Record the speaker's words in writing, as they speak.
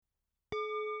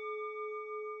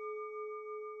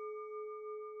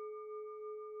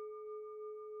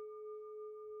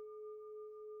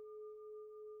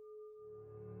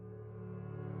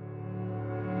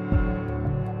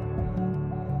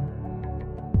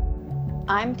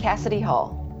I'm Cassidy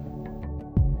Hall.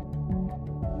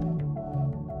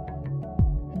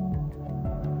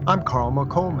 I'm Carl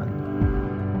McColman.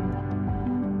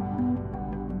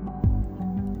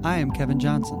 I am Kevin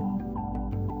Johnson,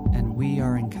 and we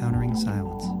are Encountering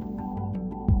Silence.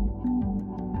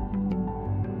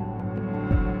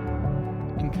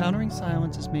 Encountering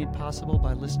Silence is made possible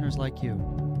by listeners like you.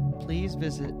 Please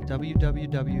visit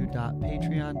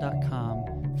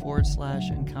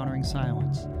www.patreon.com/Encountering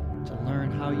Silence to learn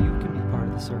how you can be part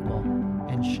of the circle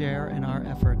and share in our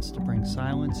efforts to bring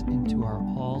silence into our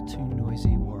all too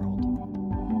noisy world.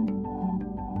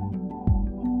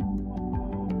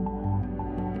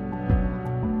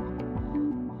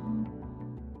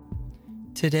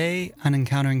 Today on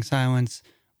Encountering Silence,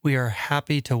 we are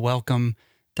happy to welcome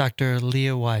Dr.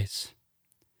 Leah Weiss.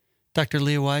 Dr.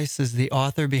 Leah Weiss is the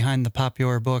author behind the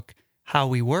popular book, How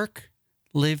We Work,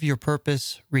 Live Your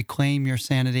Purpose, Reclaim Your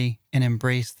Sanity, and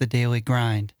Embrace the Daily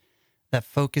Grind, that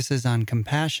focuses on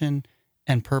compassion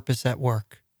and purpose at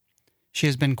work. She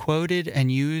has been quoted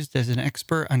and used as an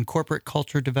expert on corporate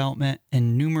culture development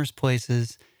in numerous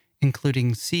places,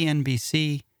 including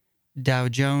CNBC, Dow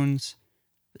Jones,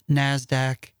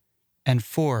 NASDAQ, and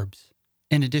Forbes,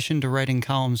 in addition to writing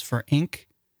columns for Inc.,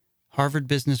 Harvard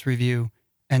Business Review,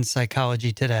 and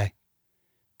Psychology Today.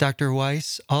 Dr.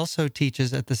 Weiss also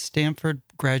teaches at the Stanford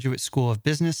Graduate School of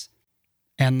Business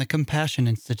and the Compassion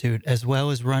Institute, as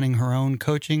well as running her own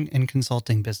coaching and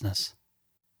consulting business.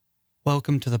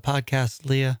 Welcome to the podcast,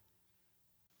 Leah.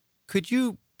 Could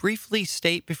you briefly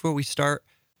state before we start,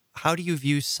 how do you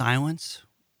view silence?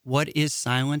 What is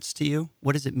silence to you?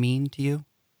 What does it mean to you?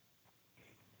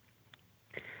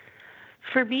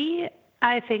 For me,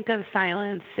 I think of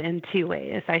silence in two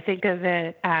ways. I think of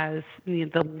it as the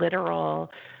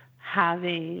literal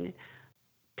having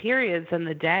periods in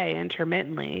the day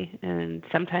intermittently, and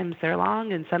sometimes they're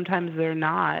long and sometimes they're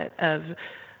not, of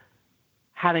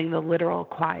having the literal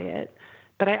quiet.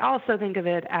 But I also think of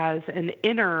it as an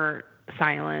inner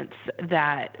silence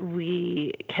that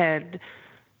we can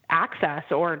access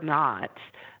or not,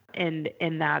 and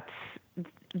that's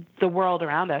the world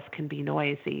around us can be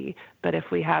noisy, but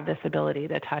if we have this ability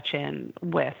to touch in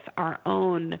with our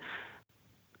own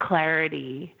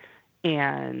clarity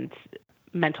and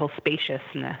mental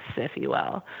spaciousness, if you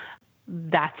will,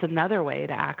 that's another way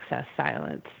to access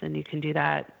silence. And you can do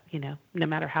that, no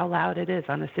matter how loud it is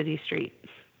on a city street.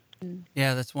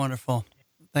 Yeah, that's wonderful.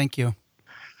 Thank you.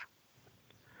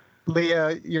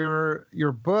 Leah,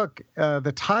 your book,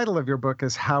 the title of your book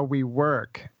is How We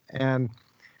Work. And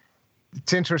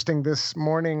it's interesting. This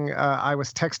morning, I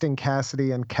was texting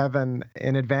Cassidy and Kevin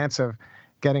in advance of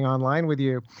getting online with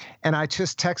you, and I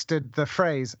just texted the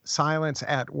phrase, silence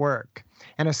at work.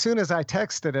 And as soon as I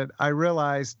texted it, I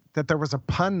realized that there was a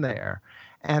pun there,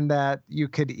 and that you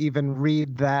could even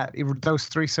read those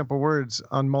three simple words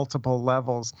on multiple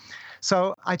levels.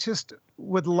 So I just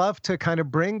would love to kind of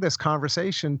bring this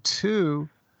conversation to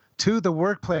the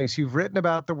workplace. You've written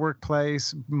about the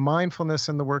workplace, mindfulness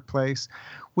in the workplace.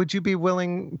 Would you be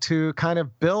willing to kind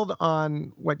of build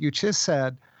on what you just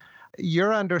said,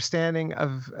 your understanding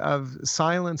of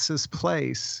silence's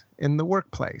place in the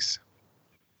workplace?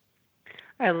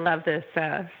 I love this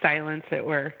silence at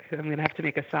work. I'm going to have to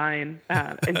make a sign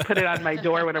and put it on my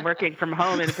door when I'm working from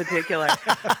home in particular.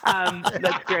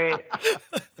 That's great.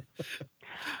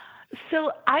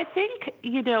 So I think,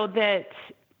 that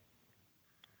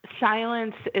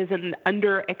silence is an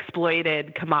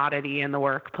underexploited commodity in the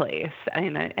workplace.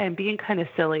 I'm being kind of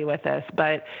silly with this,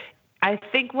 but I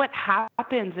think what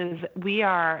happens is we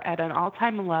are at an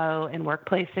all-time low in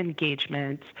workplace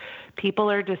engagement.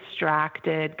 People are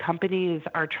distracted. Companies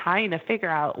are trying to figure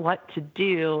out what to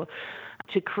do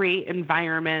to create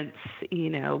environments,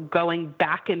 going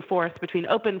back and forth between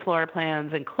open floor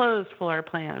plans and closed floor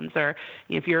plans. Or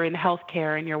if you're in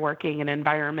healthcare and you're working in an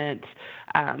environment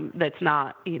that's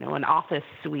not, an office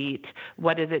suite,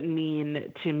 what does it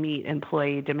mean to meet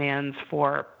employee demands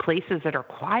for places that are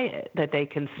quiet, that they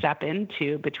can step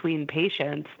into between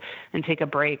patients and take a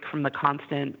break from the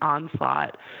constant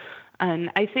onslaught?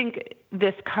 And I think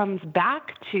this comes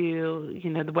back to,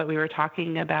 what we were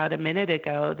talking about a minute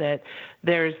ago, that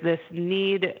there's this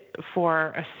need for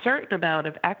a certain amount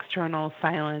of external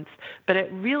silence, but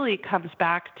it really comes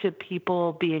back to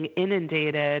people being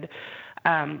inundated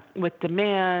with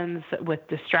demands, with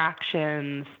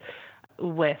distractions,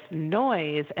 with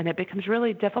noise, and it becomes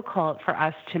really difficult for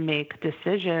us to make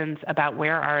decisions about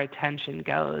where our attention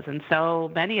goes. And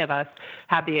so many of us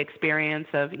have the experience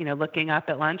of, looking up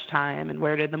at lunchtime and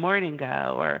where did the morning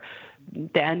go, or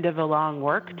the end of a long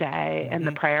work day and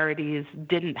the priorities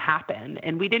didn't happen,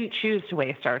 and we didn't choose to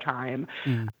waste our time.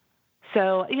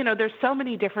 So, there's so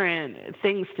many different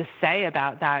things to say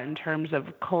about that in terms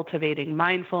of cultivating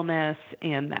mindfulness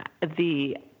and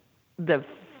the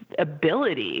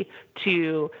ability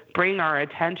to bring our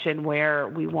attention where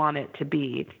we want it to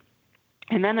be.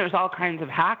 And then there's all kinds of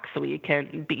hacks we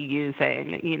can be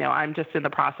using. I'm just in the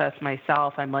process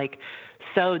myself. I'm like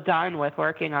so done with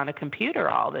working on a computer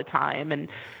all the time and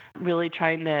really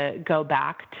trying to go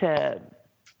back to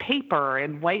paper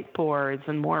and whiteboards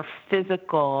and more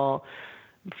physical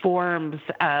forms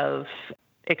of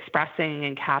expressing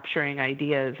and capturing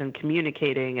ideas and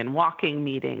communicating and walking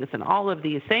meetings and all of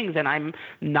these things. And I'm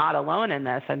not alone in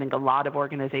this. I think a lot of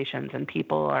organizations and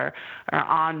people are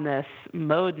on this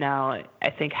mode now. I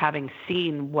think having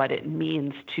seen what it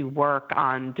means to work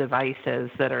on devices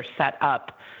that are set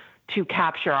up to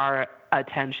capture our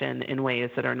attention in ways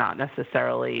that are not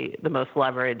necessarily the most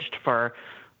leveraged for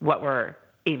what we're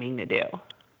aiming to do.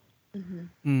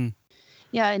 Mm-hmm. Mm.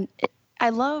 Yeah, and I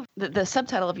love the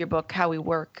subtitle of your book, How We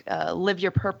Work, Live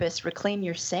Your Purpose, Reclaim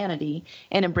Your Sanity,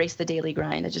 and Embrace the Daily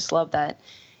Grind. I just love that.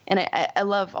 And I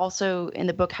love also in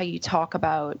the book how you talk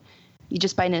about,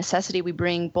 just by necessity, we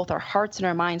bring both our hearts and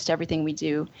our minds to everything we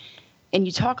do. And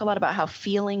you talk a lot about how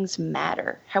feelings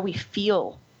matter, how we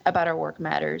feel about our work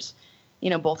matters,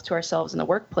 both to ourselves and the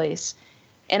workplace.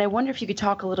 And I wonder if you could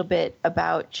talk a little bit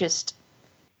about just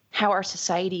how our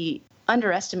society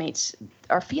underestimates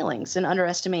our feelings and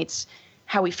underestimates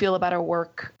how we feel about our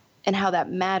work and how that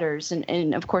matters.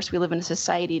 And of course, we live in a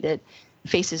society that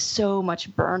faces so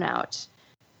much burnout.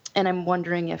 And I'm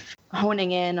wondering if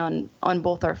honing in on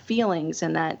both our feelings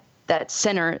and that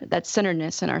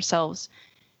centeredness in ourselves,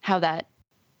 how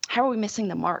are we missing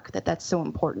the mark that's so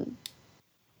important?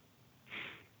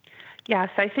 Yes,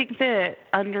 I think that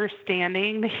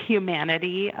understanding the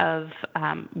humanity of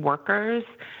workers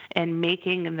and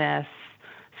making this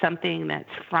something that's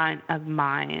front of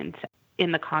mind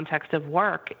in the context of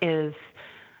work is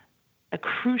a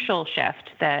crucial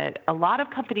shift that a lot of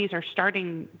companies are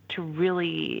starting to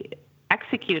really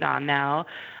execute on now.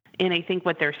 And I think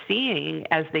what they're seeing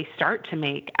as they start to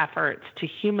make efforts to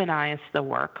humanize the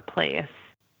workplace,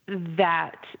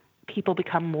 that people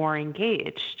become more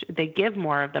engaged. They give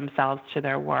more of themselves to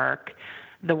their work.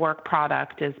 The work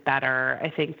product is better. I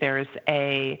think there's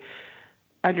a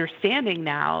understanding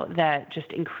now that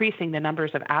just increasing the numbers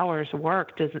of hours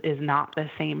worked is not the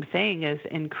same thing as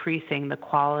increasing the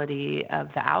quality of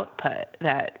the output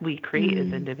that we create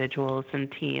as individuals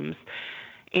and teams.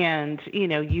 And,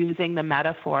 using the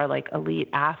metaphor like elite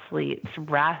athletes,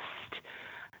 rest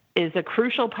is a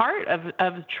crucial part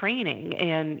of training.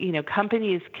 And,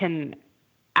 companies can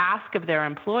ask of their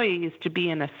employees to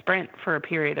be in a sprint for a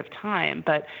period of time,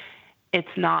 but it's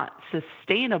not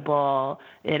sustainable.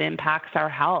 It impacts our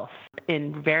health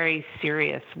in very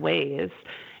serious ways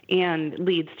and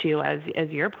leads to, as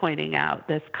you're pointing out,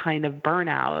 this kind of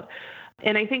burnout.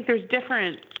 And I think there's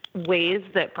different ways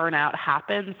that burnout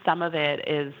happens. Some of it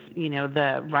is,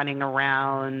 the running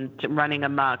around, running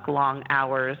amok, long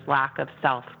hours, lack of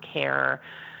self-care.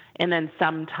 And then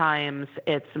sometimes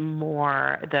it's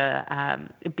more the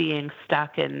being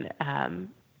stuck in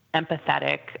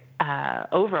empathetic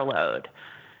overload,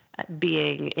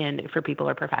 being in for people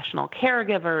who are professional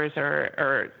caregivers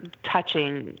or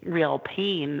touching real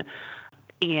pain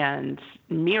and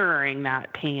mirroring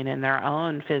that pain in their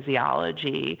own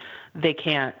physiology. They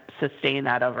can't sustain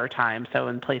that over time. So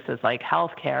in places like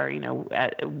healthcare,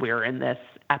 we're in this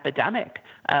epidemic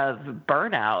of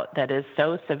burnout that is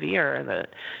so severe that,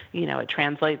 it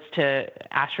translates to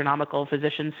astronomical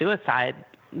physician suicide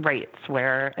rates,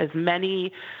 where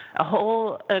a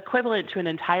whole equivalent to an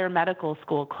entire medical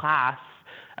school class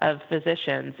of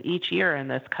physicians each year in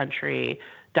this country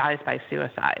dies by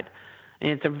suicide.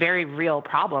 And it's a very real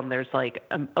problem. There's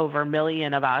over 1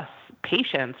 million of us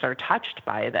patients are touched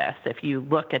by this. If you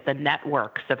look at the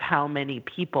networks of how many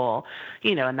people,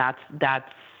 and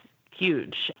that's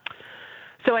huge.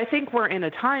 So I think we're in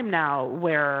a time now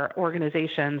where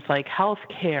organizations like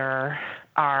healthcare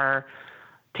are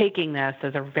taking this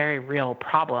as a very real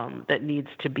problem that needs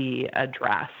to be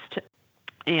addressed.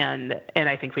 And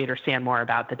I think we understand more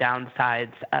about the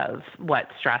downsides of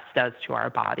what stress does to our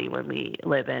body when we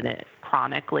live in it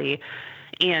chronically.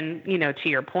 And, to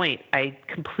your point, I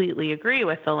completely agree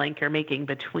with the link you're making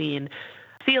between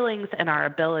feelings and our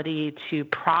ability to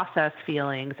process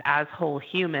feelings as whole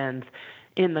humans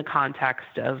in the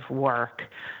context of work.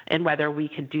 And whether we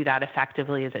can do that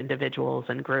effectively as individuals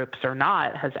and groups or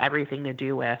not has everything to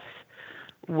do with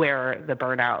where the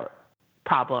burnout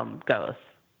problem goes.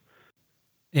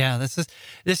 Yeah,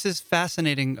 this is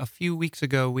fascinating. A few weeks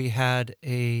ago, we had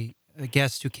a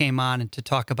guest who came on to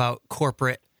talk about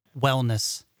corporate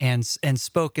wellness and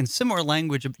spoke in similar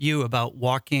language of you about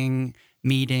walking,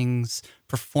 meetings,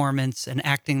 performance, and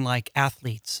acting like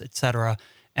athletes, etc.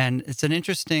 And it's an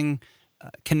interesting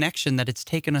connection that it's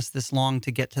taken us this long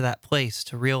to get to that place,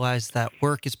 to realize that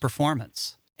work is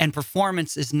performance. And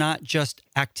performance is not just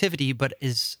activity, but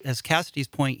is, as Cassidy's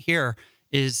point here,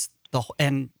 is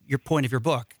and your point of your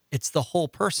book, it's the whole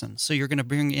person. So you're going to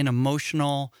bring in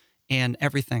emotional and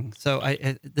everything. So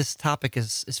this topic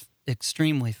is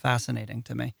extremely fascinating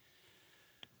to me.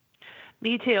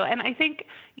 Me too. And I think,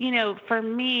 for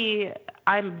me,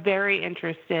 I'm very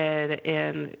interested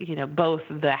in, both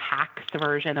the hacks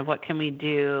version of what can we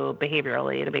do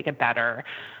behaviorally to make it better.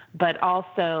 But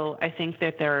also, I think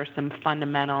that there are some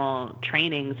fundamental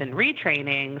trainings and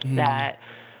retrainings that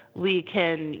we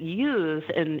can use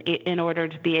in order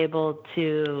to be able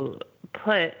to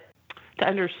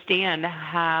understand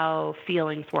how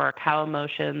feelings work, how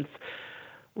emotions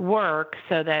work,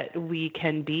 so that we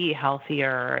can be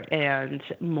healthier and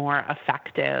more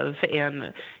effective.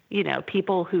 And,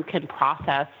 people who can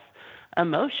process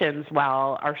emotions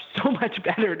well are so much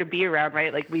better to be around,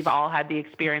 right? Like, we've all had the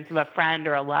experience of a friend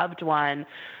or a loved one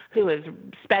who is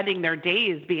spending their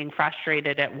days being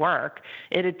frustrated at work,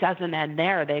 and it doesn't end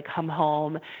there. They come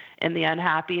home and the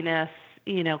unhappiness,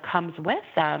 comes with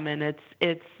them. And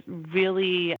it's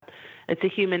a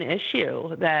human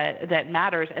issue that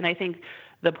matters. And I think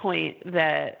the point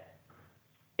that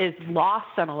is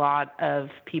lost on a lot of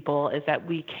people is that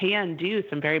we can do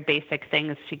some very basic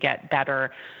things to get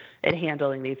better at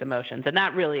handling these emotions. And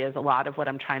that really is a lot of what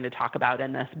I'm trying to talk about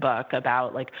in this book,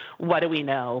 about like, what do we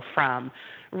know from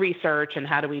research, and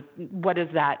what does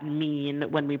that mean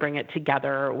when we bring it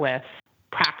together with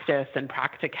practice and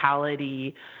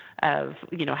practicality of,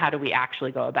 how do we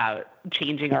actually go about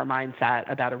changing our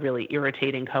mindset about a really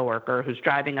irritating coworker who's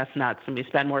driving us nuts, and we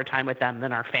spend more time with them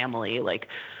than our family. Like,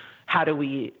 how do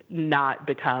we not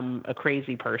become a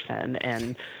crazy person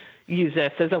and use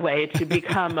this as a way to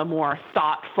become a more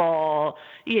thoughtful,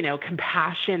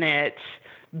 compassionate,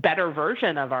 better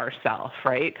version of ourselves,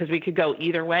 right? Because we could go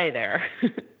either way there.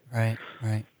 Right.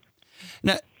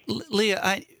 Now,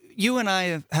 Leah, you and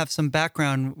I have some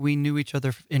background. We knew each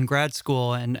other in grad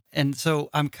school, and so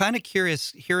I'm kind of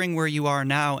curious, hearing where you are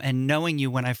now and knowing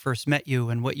you when I first met you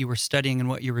and what you were studying and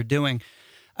what you were doing.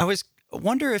 I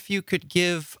wonder if you could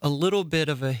give a little bit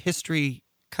of a history,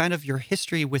 kind of your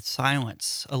history with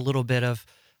silence, a little bit of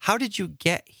how did you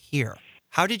get here?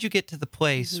 How did you get to the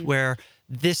place where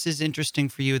this is interesting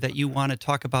for you, that you want to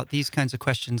talk about these kinds of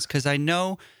questions? Because I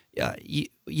know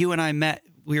you and I met,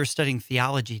 we were studying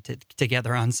theology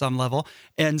together on some level.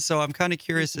 And so I'm kind of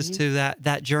curious as to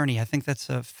that journey. I think that's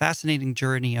a fascinating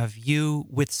journey of you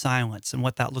with silence and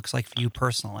what that looks like for you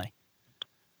personally.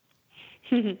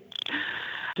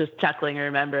 Just chuckling and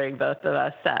remembering both of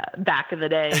us back in the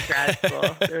day in grad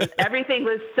school. Everything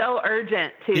was so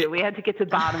urgent, too. Yeah. We had to get to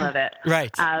the bottom of it.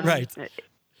 Right.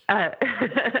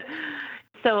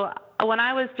 So when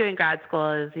I was doing grad school,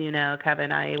 as you know,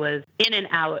 Kevin, I was in and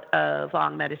out of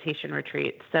long meditation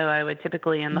retreats. So I would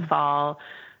typically in the fall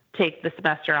take the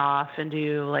semester off and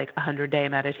do like 100-day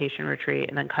meditation retreat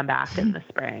and then come back in the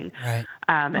spring. Right.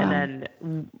 And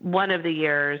then one of the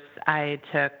years I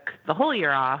took the whole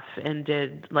year off and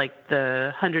did like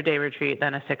the 100-day retreat,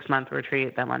 then a 6-month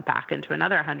retreat, then went back into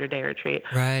another 100-day retreat.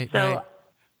 Right. So,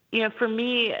 for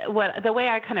me, the way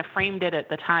I kind of framed it at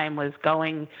the time was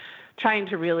trying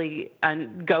to really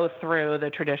go through the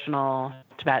traditional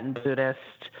Tibetan Buddhist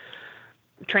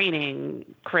training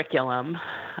curriculum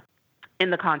in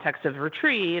the context of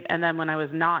retreat. And then when I was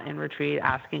not in retreat,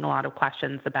 asking a lot of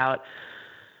questions about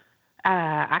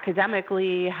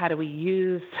academically, how do we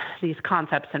use these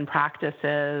concepts and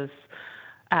practices?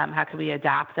 How can we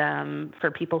adapt them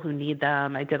for people who need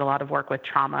them? I did a lot of work with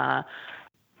trauma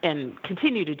and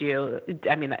continue to do.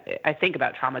 I mean, I think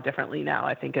about trauma differently now.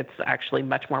 I think it's actually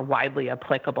much more widely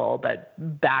applicable. But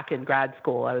back in grad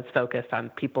school, I was focused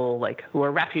on people like who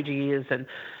are refugees and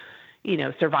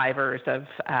survivors of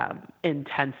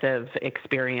intensive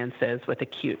experiences with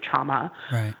acute trauma.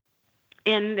 Right.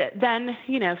 And then,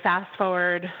 fast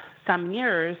forward some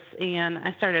years, and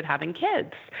I started having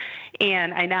kids.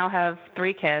 And I now have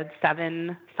 3 kids,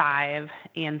 7, 5,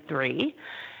 and 3.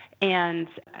 And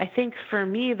I think for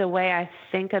me, the way I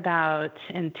think about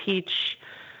and teach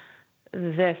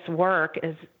this work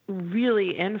is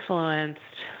really influenced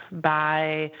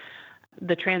by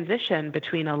the transition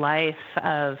between a life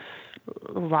of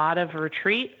a lot of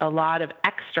retreat, a lot of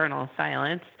external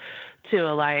silence, to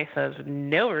a life of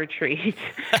no retreat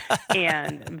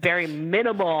and very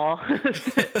minimal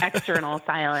external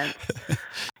silence.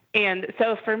 And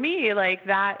so for me, like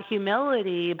that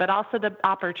humility, but also the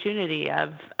opportunity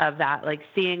of that, like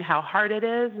seeing how hard it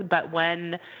is, but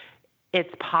when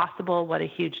it's possible, what a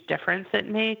huge difference it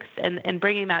makes. And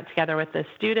bringing that together with the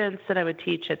students that I would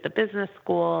teach at the business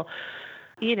school,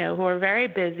 who are very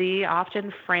busy,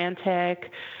 often frantic.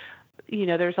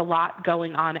 There's a lot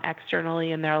going on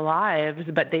externally in their lives,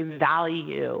 but they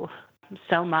value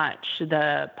so much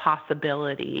the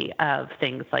possibility of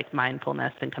things like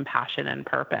mindfulness and compassion and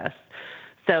purpose.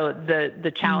 So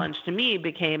the challenge to me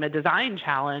became a design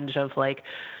challenge of like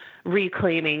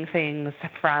reclaiming things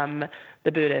from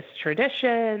the Buddhist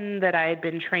tradition that I had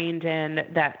been trained in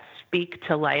that speak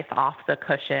to life off the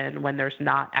cushion when there's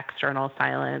not external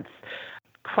silence,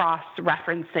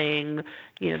 cross-referencing,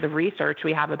 the research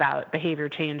we have about behavior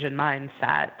change and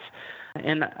mindset,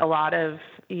 and a lot of,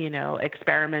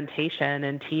 experimentation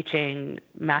and teaching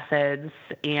methods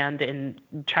and in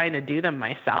trying to do them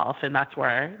myself. And that's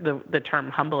where the term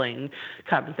humbling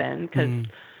comes in, because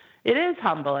it is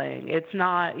humbling. It's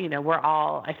not,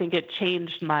 I think it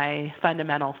changed my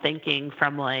fundamental thinking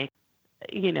from like,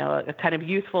 a kind of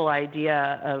youthful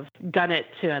idea of gun it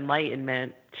to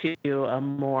enlightenment to a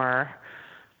more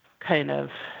kind of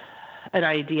an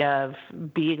idea of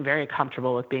being very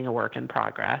comfortable with being a work in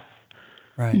progress.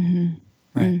 Right. Mm-hmm.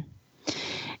 Right. Mm-hmm.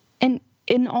 And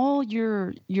in all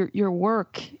your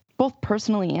work, both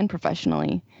personally and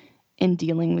professionally, in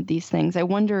dealing with these things, I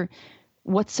wonder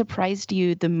what surprised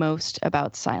you the most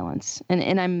about silence.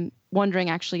 And I'm wondering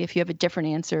actually if you have a different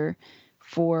answer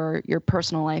for your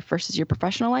personal life versus your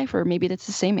professional life, or maybe that's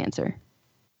the same answer.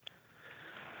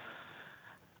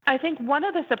 I think one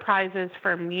of the surprises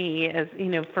for me is,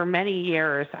 for many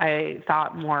years, I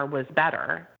thought more was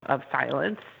better of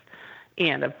silence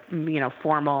and of,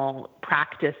 formal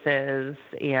practices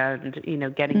and,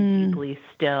 getting deeply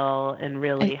still and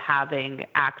really having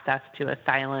access to a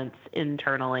silence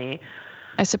internally.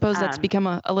 I suppose that's become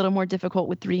a little more difficult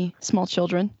with 3 small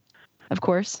children, of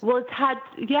course. Well,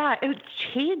 it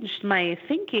changed my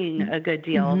thinking a good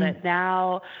deal, that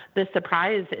now the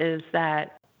surprise is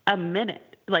that a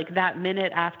minute, like that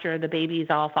minute after the babies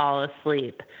all fall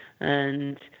asleep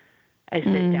and I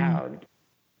sit down,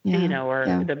 that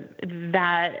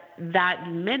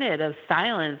minute of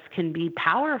silence can be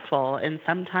powerful, and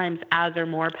sometimes as or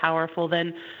more powerful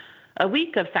than a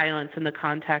week of silence in the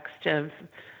context of,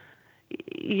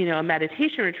 a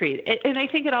meditation retreat. And I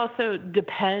think it also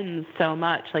depends so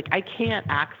much. Like I can't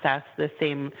access the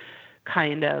same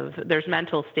kind of, there's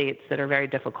mental states that are very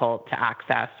difficult to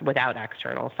access without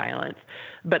external silence,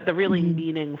 but the really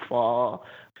meaningful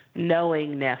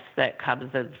knowingness that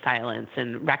comes in silence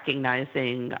and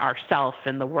recognizing ourself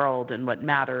and the world and what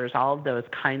matters, all of those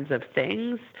kinds of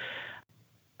things,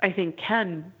 I think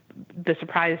the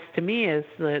surprise to me is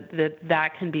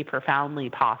that can be profoundly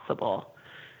possible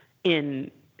in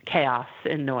chaos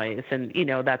and noise. And,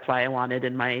 that's why I wanted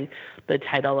in the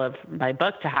title of my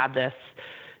book to have this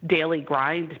daily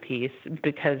grind piece,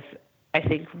 because I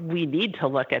think we need to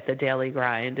look at the daily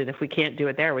grind. And if we can't do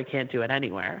it there, we can't do it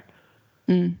anywhere.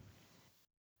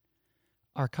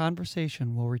 Our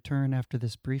conversation will return after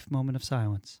this brief moment of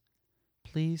silence.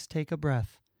 Please take a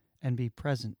breath and be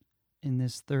present in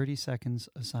this 30 seconds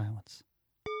of silence.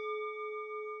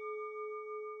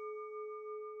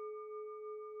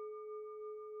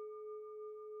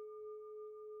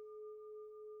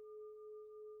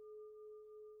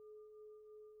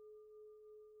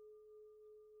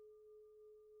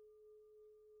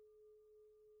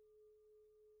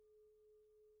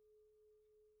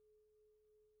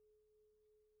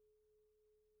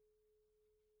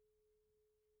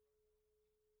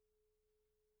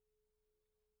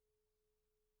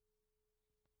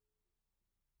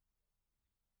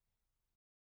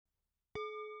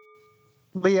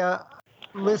 Leah,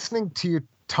 listening to you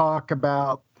talk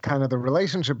about kind of the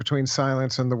relationship between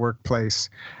silence and the workplace,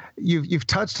 you've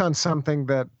touched on something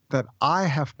that I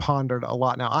have pondered a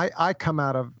lot. Now, I come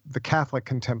out of the Catholic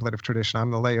contemplative tradition. I'm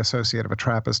the lay associate of a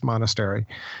Trappist monastery.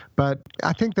 But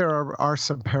I think there are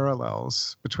some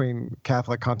parallels between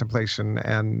Catholic contemplation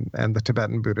and the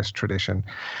Tibetan Buddhist tradition.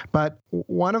 But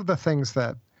one of the things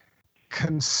that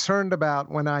concerned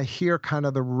about when I hear kind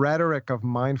of the rhetoric of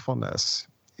mindfulness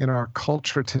in our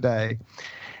culture today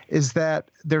is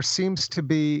that there seems to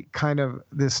be kind of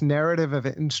this narrative of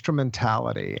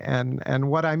instrumentality. And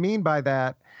what I mean by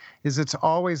that is it's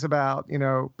always about,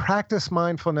 practice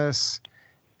mindfulness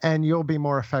and you'll be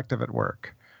more effective at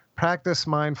work. Practice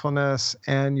mindfulness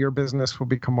and your business will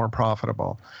become more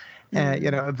profitable. And,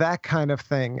 that kind of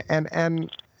thing. And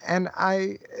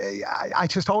I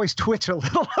just always twitch a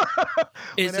little.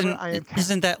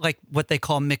 Isn't that like what they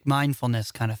call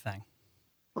McMindfulness kind of thing?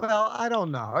 Well, I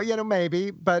don't know,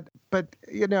 maybe, but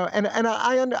I'm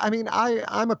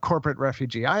a corporate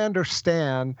refugee. I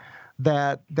understand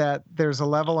that there's a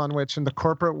level on which in the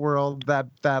corporate world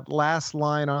that last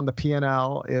line on the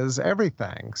P&L is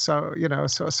everything. So,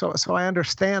 so I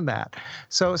understand that.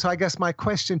 So I guess my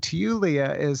question to you,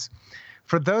 Leah, is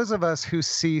for those of us who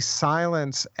see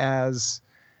silence as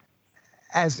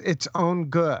its own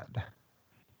good,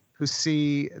 who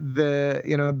see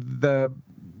the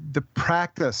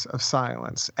practice of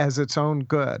silence as its own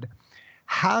good,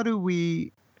 how do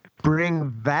we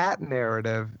bring that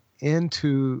narrative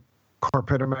into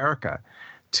corporate America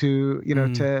to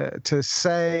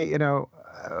say,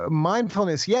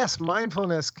 mindfulness, yes,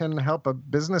 mindfulness can help a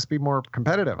business be more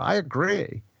competitive. I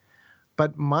agree.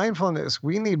 But mindfulness,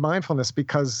 we need mindfulness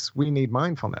because we need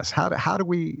mindfulness. How do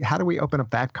we open up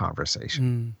that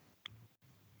conversation?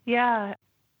 Yeah,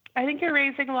 I think you're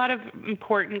raising a lot of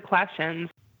important questions.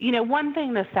 One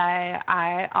thing to say,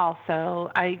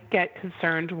 I get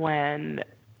concerned when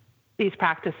these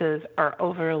practices are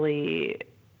overly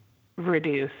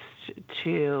reduced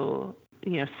to,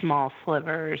 small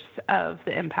slivers of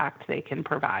the impact they can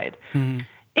provide. Mm-hmm.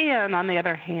 And on the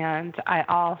other hand,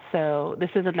 this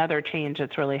is another change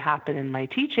that's really happened in my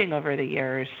teaching over the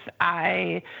years.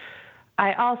 I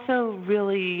also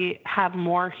really have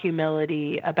more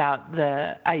humility about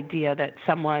the idea that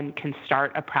someone can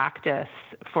start a practice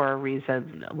for a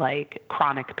reason like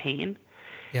chronic pain.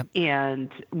 Yep.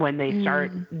 And when they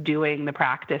start doing the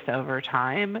practice over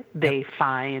time, they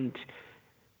find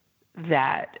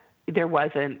that there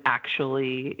wasn't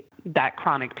actually, that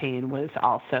chronic pain was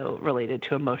also related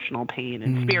to emotional pain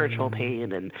and spiritual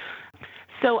pain. And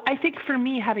so I think for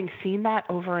me, having seen that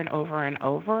over and over and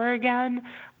over again,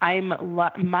 I'm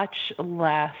much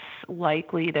less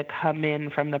likely to come in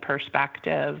from the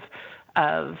perspective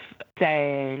of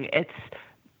saying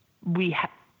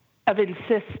of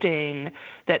insisting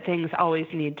that things always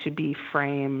need to be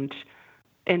framed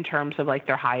in terms of like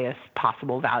their highest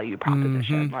possible value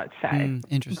proposition, let's say.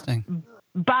 Interesting.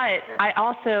 But I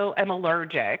also am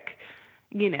allergic,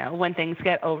 when things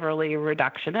get overly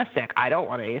reductionistic. I don't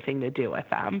want anything to do with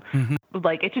them. Mm-hmm.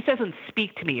 Like, it just doesn't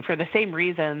speak to me for the same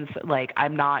reasons. Like,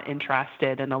 I'm not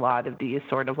interested in a lot of these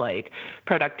sort of like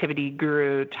productivity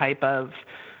guru type of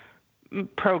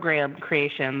program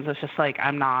creations. It's just like,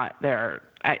 I'm not there.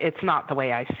 It's not the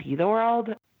way I see the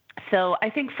world. So I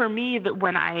think for me, that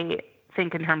when I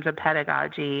think in terms of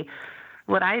pedagogy,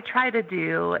 what I try to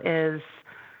do is,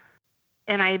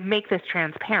 and I make this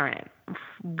transparent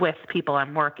with people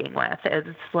I'm working with,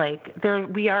 is like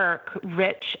we are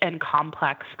rich and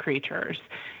complex creatures.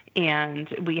 And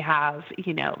we have,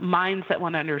 minds that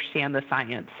want to understand the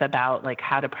science about like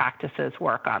how do practices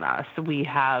work on us. We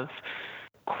have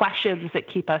questions that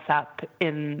keep us up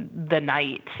in the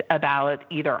night about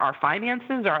either our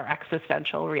finances or our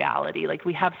existential reality. Like,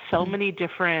 we have so many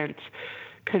different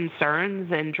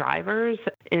concerns and drivers.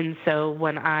 And so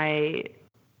when I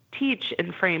teach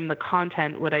and frame the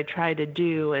content, what I try to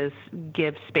do is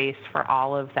give space for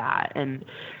all of that and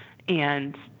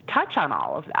touch on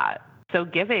all of that. So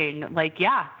giving,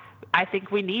 I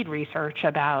think we need research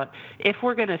about, if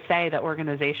we're going to say that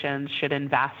organizations should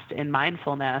invest in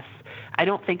mindfulness, I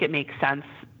don't think it makes sense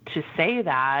to say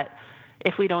that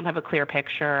if we don't have a clear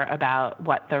picture about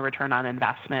what the return on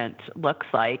investment looks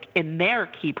like in their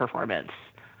key performance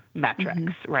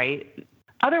metrics, right?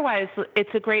 Otherwise, it's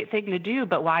a great thing to do,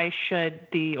 but why should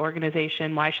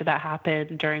that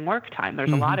happen during work time?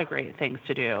 There's a lot of great things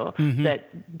to do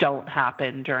that don't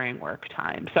happen during work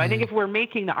time. So I think if we're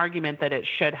making the argument that it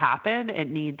should happen, it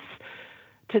needs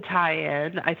to tie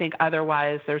in. I think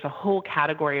otherwise there's a whole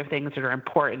category of things that are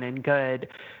important and good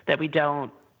that we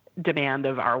don't demand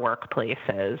of our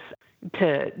workplaces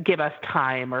to give us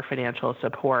time or financial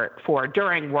support for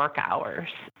during work hours.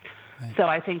 Right. So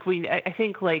I think we're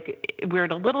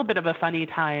at a little bit of a funny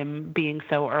time being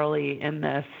so early in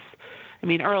this. I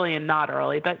mean, early and not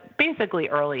early, but basically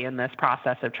early in this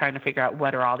process of trying to figure out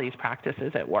what are all these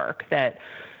practices at work that,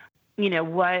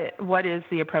 what is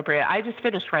the appropriate. I just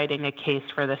finished writing a case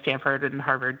for the Stanford and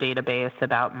Harvard database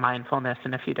about mindfulness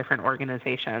in a few different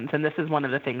organizations. And this is one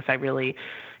of the things I really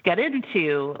get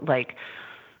into,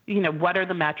 what are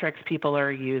the metrics people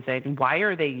are using? Why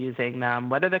are they using them?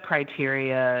 What are the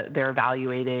criteria they're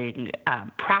evaluating?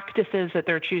 Practices that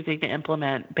they're choosing to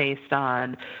implement based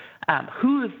on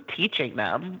who's teaching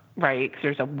them, right? Because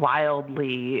there's a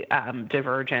wildly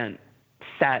divergent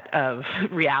set of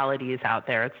realities out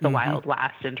there. It's the Wild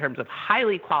West in terms of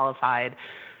highly qualified,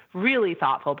 really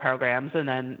thoughtful programs and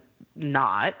then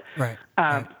not. Right.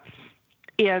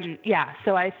 And yeah,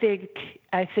 so I think,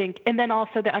 and then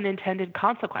also the unintended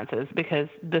consequences, because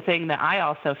the thing that I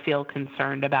also feel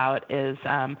concerned about is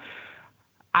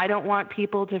I don't want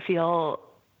people to feel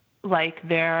like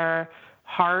their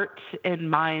heart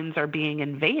and minds are being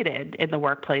invaded in the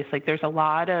workplace. Like there's a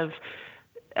lot of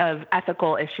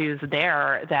ethical issues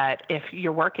there that if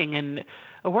you're working in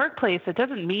a workplace, it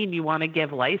doesn't mean you want to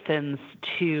give license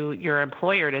to your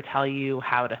employer to tell you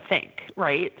how to think,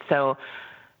 right? So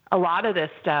a lot of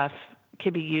this stuff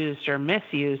can be used or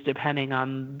misused depending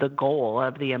on the goal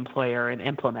of the employer in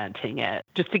implementing it.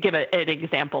 Just to give an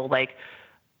example, like,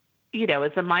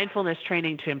 is the mindfulness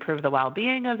training to improve the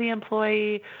well-being of the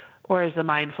employee, or is the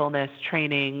mindfulness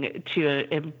training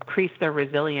to increase their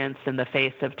resilience in the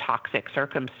face of toxic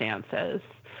circumstances?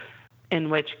 In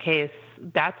which case,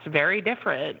 that's very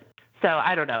different. So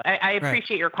I don't know. I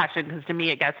appreciate your question, because to me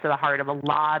it gets to the heart of a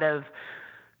lot of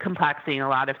complexity and a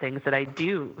lot of things that I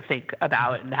do think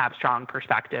about and have strong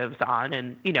perspectives on.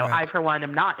 And, I, for one,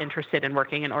 am not interested in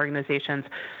working in organizations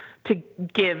to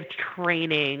give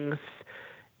trainings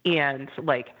and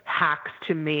like hacks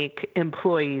to make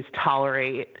employees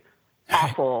tolerate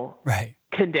awful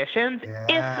conditions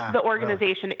if the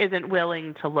organization isn't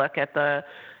willing to look at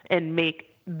and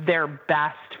make their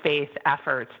best faith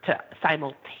efforts to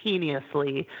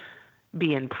simultaneously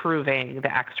be improving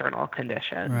the external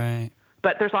conditions. Right.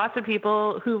 But there's lots of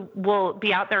people who will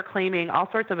be out there claiming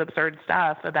all sorts of absurd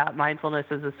stuff about mindfulness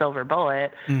as a silver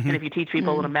bullet. Mm-hmm. And if you teach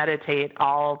people to meditate,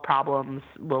 all problems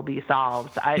will be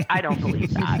solved. I don't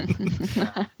believe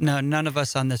that. No, none of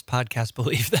us on this podcast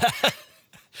believe that.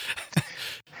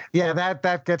 Yeah,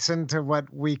 that gets into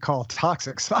what we call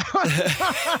toxic silence.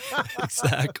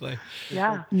 Exactly.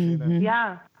 Yeah. Mm-hmm.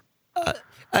 Yeah.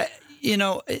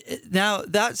 Now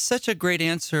that's such a great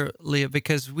answer, Leah,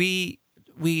 because we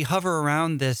hover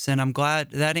around this, and I'm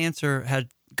glad that answer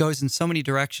goes in so many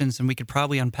directions, and we could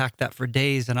probably unpack that for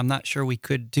days, and I'm not sure we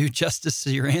could do justice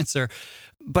to your answer.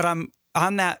 But I'm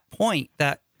on that point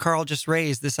that Carl just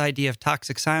raised, this idea of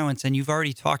toxic silence, and you've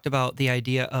already talked about the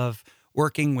idea of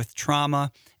working with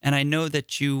trauma. And I know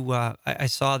that you, I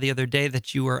saw the other day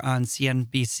that you were on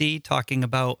CNBC talking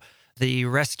about the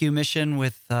rescue mission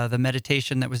with the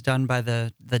meditation that was done by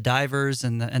the divers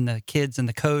and the kids and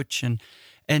the coach.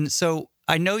 And so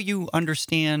I know you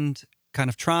understand kind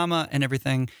of trauma and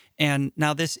everything. And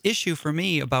now this issue for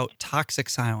me about toxic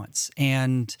silence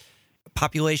and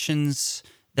populations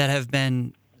that have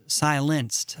been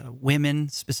silenced, women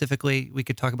specifically, we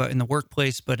could talk about in the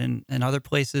workplace, but in other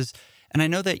places. And I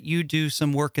know that you do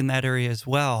some work in that area as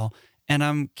well. And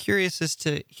I'm curious as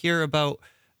to hear about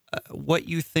what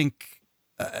you think,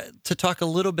 to talk a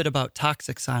little bit about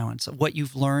toxic silence, what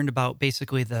you've learned about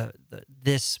basically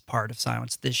this part of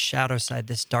silence, this shadow side,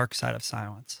 this dark side of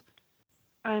silence.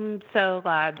 I'm so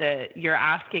glad that you're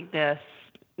asking this,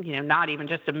 not even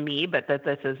just of me, but that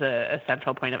this is a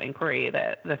central point of inquiry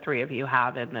that the three of you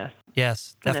have in this.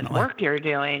 Yes, definitely. In this work you're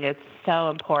doing. It's so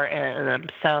important. And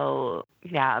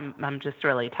I'm just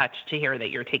really touched to hear that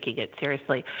you're taking it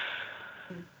seriously.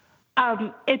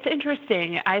 It's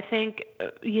interesting. I think,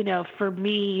 for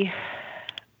me,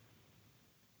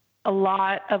 a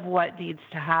lot of what needs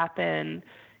to happen,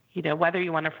 whether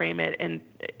you want to frame it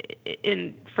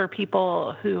in for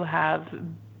people who have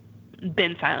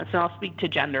been silenced, and I'll speak to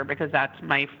gender because that's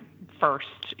my first,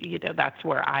 that's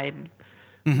where I'm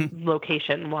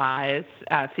location-wise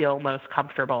feel most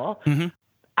comfortable. Mm-hmm.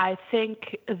 I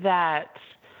think that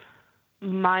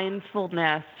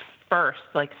mindfulness first,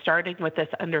 like starting with this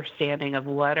understanding of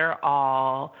what are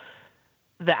all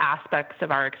the aspects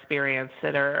of our experience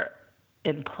that are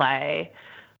in play,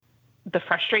 the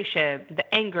frustration,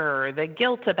 the anger, the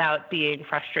guilt about being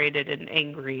frustrated and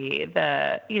angry,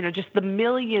 just the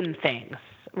million things,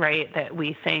 right, that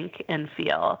we think and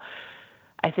feel.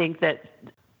 I think that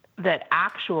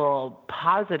actual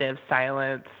positive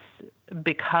silence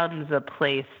becomes a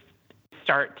place to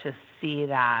start to see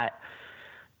that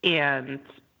and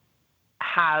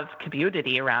have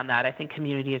community around that. I think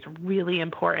community is really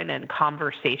important in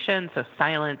conversation. So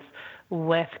silence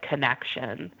with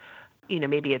connection.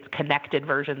 Maybe it's connected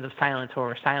versions of silence where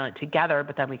we're silent together,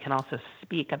 but then we can also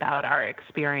speak about our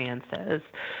experiences.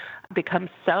 It becomes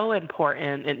so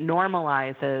important. It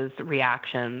normalizes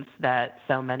reactions that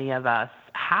so many of us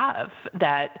have,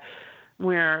 that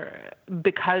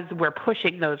because we're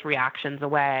pushing those reactions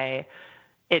away,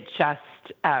 it just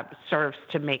serves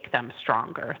to make them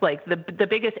stronger. Like the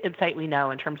biggest insight we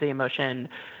know in terms of emotion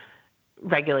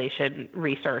regulation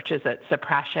research is that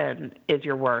suppression is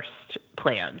your worst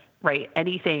plan, right?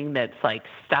 Anything that's like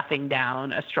stuffing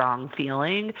down a strong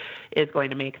feeling is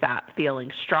going to make that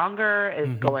feeling stronger, is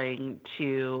going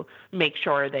to make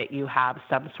sure that you have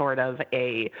some sort of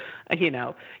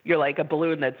you're like a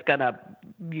balloon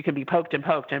you can be poked and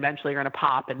eventually you're going to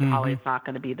pop, and probably it's not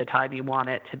going to be the time you want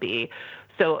it to be.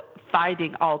 So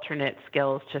finding alternate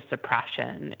skills to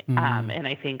suppression. And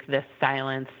I think this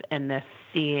silence and this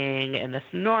seeing and this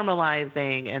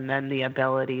normalizing, and then the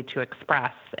ability to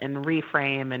express and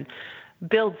reframe and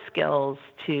build skills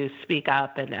to speak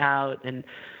up and out. And,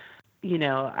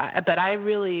 but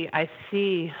I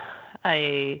see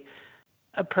a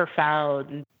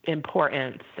profound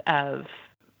importance of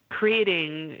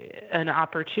creating an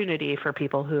opportunity for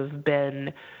people who've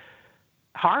been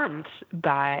harmed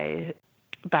by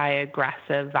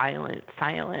aggressive, violent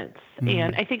silence.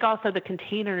 And I think also the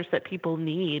containers that people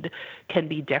need can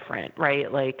be different,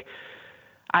 right? Like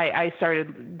I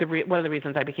started, one of the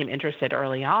reasons I became interested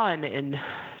early on in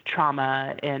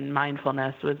trauma and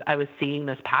mindfulness was I was seeing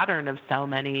this pattern of so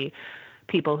many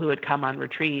people who had come on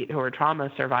retreat, who were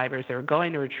trauma survivors. They were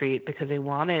going to retreat because they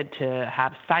wanted to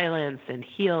have silence and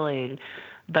healing,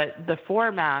 but the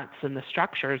formats and the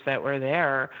structures that were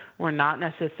there were not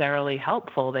necessarily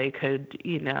helpful. They could,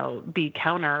 be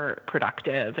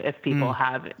counterproductive if people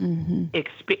have,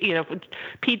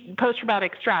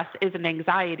 post-traumatic stress is an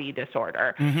anxiety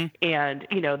disorder. And,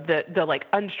 the like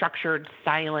unstructured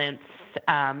silence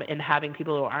and having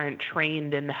people who aren't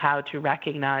trained in how to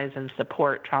recognize and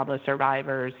support trauma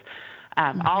survivors,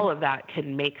 all of that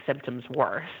can make symptoms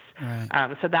worse.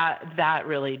 Right. So that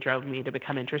really drove me to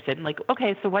become interested in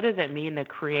okay, so what does it mean to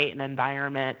create an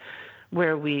environment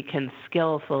where we can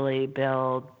skillfully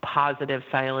build positive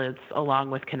silence along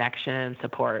with connection and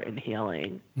support and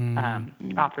healing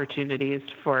opportunities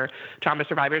for trauma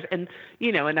survivors? And,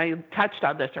 and I touched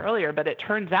on this earlier, but it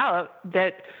turns out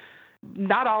that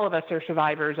not all of us are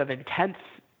survivors of intense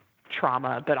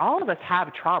trauma, but all of us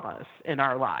have traumas in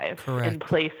our lives. Correct. In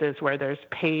places where there's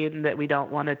pain that we don't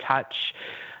want to touch,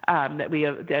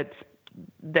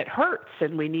 that hurts,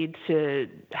 and we need to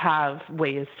have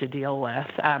ways to deal with.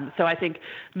 So I think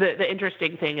the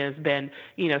interesting thing has been,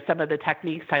 some of the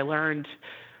techniques I learned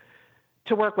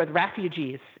to work with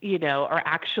refugees, are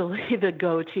actually the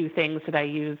go-to things that I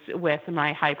use with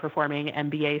my high-performing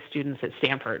MBA students at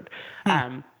Stanford.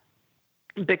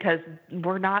 Because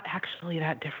we're not actually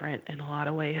that different in a lot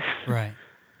of ways. Right.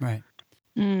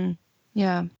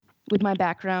 Yeah. With my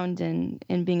background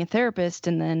in being a therapist,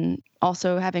 and then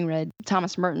also having read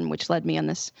Thomas Merton, which led me on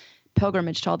this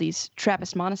pilgrimage to all these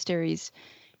Trappist monasteries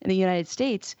in the United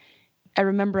States, I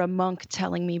remember a monk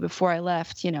telling me before I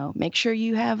left, make sure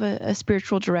you have a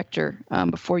spiritual director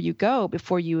before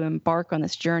you embark on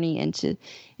this journey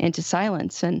into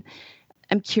silence. And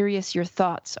I'm curious your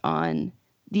thoughts on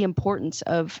the importance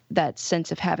of that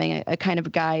sense of having a kind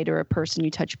of guide or a person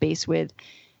you touch base with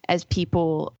as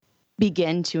people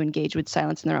begin to engage with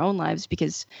silence in their own lives,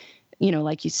 because,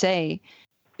 like you say,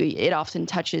 it often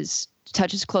touches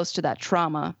close to that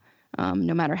trauma,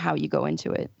 no matter how you go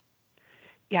into it.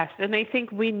 Yes. And I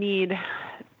think we need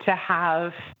to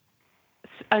have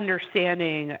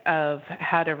understanding of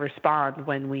how to respond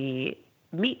when we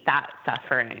meet that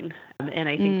suffering. And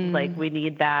I think we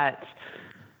need that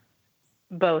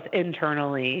both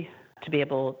internally to be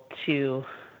able to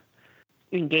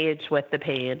engage with the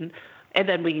pain, and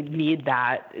then we need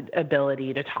that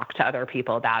ability to talk to other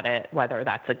people about it, whether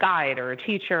that's a guide or a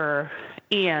teacher.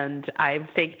 And I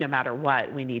think no matter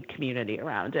what, we need community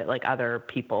around it, like other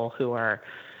people who are,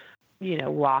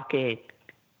 walking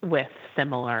with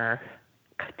similar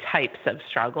types of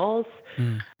struggles.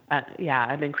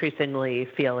 I'm increasingly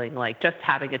feeling like just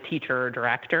having a teacher or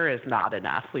director is not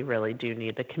enough. We really do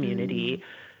need the community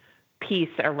piece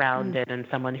around it, and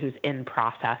someone who's in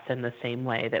process in the same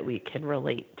way that we can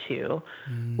relate to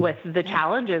with the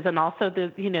challenges, and also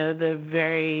the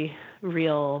very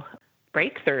real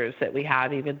breakthroughs that we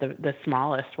have, even the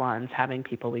smallest ones, having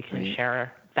people we can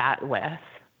share that with.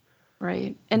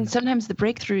 Right. And sometimes the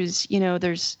breakthroughs,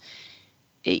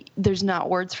 there's not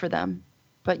words for them,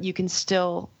 but you can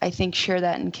still, I think, share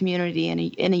that in community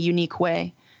in a unique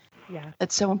way. Yeah.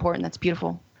 That's so important. That's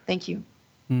beautiful. Thank you.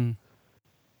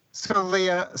 So,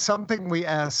 Leah, something we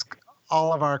ask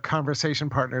all of our conversation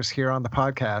partners here on the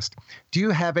podcast, do you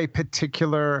have a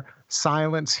particular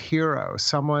silence hero?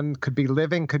 Someone could be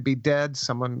living, could be dead,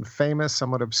 someone famous,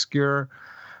 someone obscure,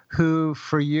 who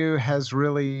for you has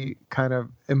really kind of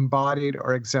embodied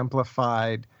or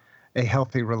exemplified a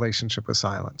healthy relationship with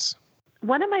silence?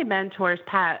 One of my mentors,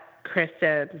 Pat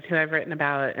Christen, who I've written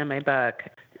about in my book,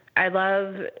 I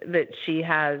love that she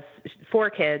has 4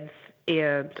 kids.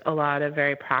 and a lot of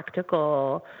very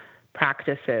practical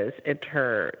practices into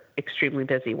her extremely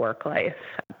busy work life.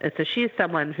 And so she's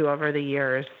someone who over the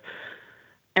years,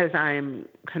 as I'm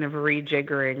kind of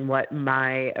rejiggering what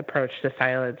my approach to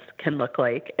silence can look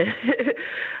like,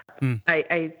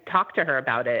 I talk to her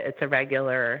about it. It's a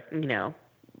regular,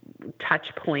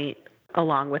 touch point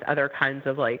along with other kinds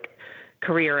of like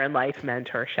career and life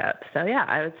mentorship. So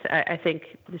yeah, I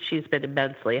think she's been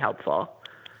immensely helpful.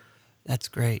 That's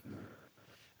great.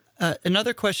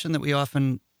 Another question that we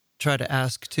often try to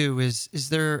ask too is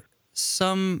do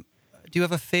you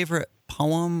have a favorite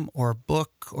poem or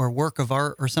book or work of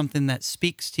art or something that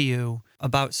speaks to you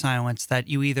about silence that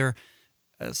you either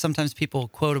sometimes people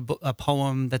quote a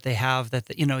poem that they have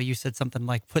that, you said something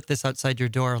like, put this outside your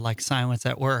door, like silence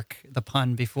at work, the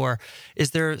pun before.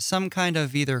 Is there some kind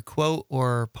of either quote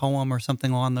or poem or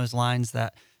something along those lines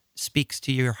that speaks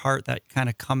to your heart that kind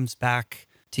of comes back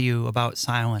to you about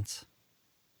silence?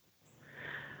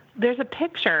 There's a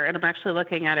picture, and I'm actually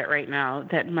looking at it right now,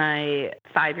 that my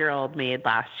 5-year-old made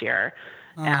last year.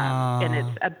 And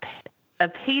it's a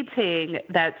painting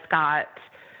that's got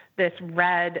this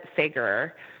red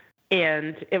figure,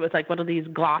 and it was like one of these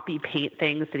gloppy paint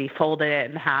things that he folded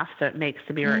it in half so it makes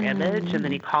the mirror image, and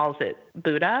then he calls it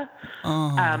Buddha.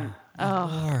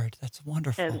 Lord, that's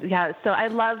wonderful. And yeah, so I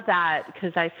love that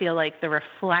because I feel like the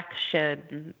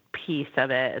reflection piece of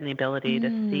it and the ability to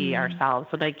see ourselves,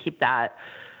 and I keep that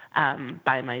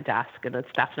by my desk, and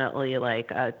it's definitely like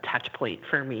a touch point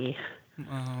for me. Oh,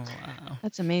 wow.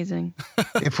 That's amazing.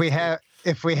 If we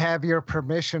have your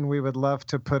permission, we would love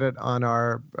to put it on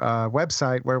our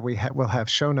website where we'll have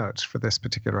show notes for this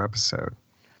particular episode.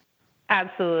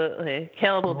 Absolutely.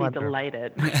 Caleb will be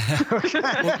delighted.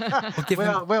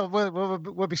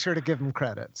 We'll be sure to give him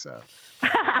credit. So.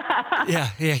 Yeah,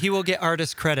 he will get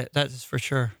artist credit. That is for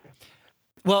sure.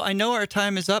 Well, I know our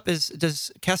time is up.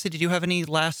 Cassie, did you have any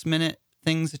last minute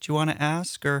things that you want to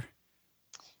ask or?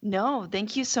 No,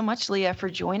 thank you so much, Leah, for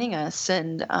joining us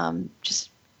and just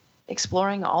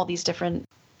exploring all these different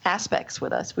aspects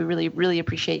with us. We really, really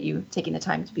appreciate you taking the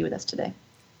time to be with us today.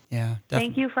 Yeah, definitely.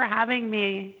 Thank you for having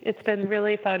me. It's been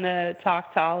really fun to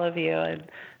talk to all of you, and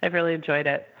I've really enjoyed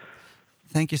it.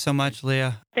 Thank you so much,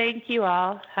 Leah. Thank you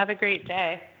all. Have a great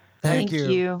day. Thank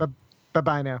you.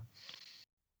 Bye-bye now.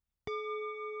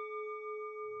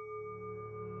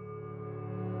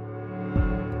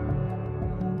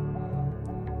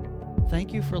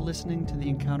 Thank you for listening to the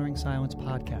Encountering Silence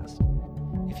podcast.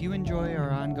 If you enjoy our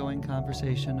ongoing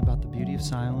conversation about the beauty of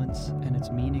silence and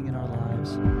its meaning in our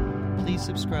lives, please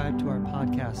subscribe to our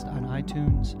podcast on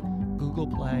iTunes, Google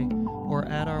Play, or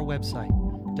at our website,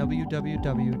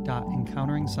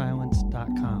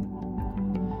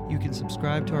 www.encounteringsilence.com. You can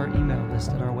subscribe to our email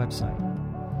list at our website.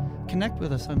 Connect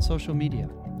with us on social media,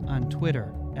 on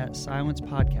Twitter @Silence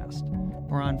Podcast,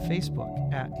 or on Facebook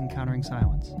 @Encountering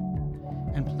Silence.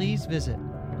 And please visit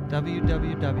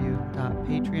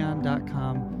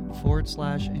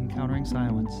www.patreon.com/Encountering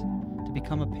Silence to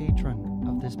become a patron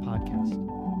of this podcast.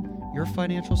 Your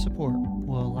financial support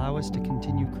will allow us to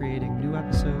continue creating new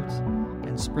episodes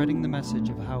and spreading the message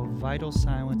of how vital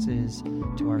silence is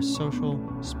to our social,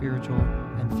 spiritual,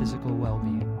 and physical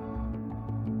well-being.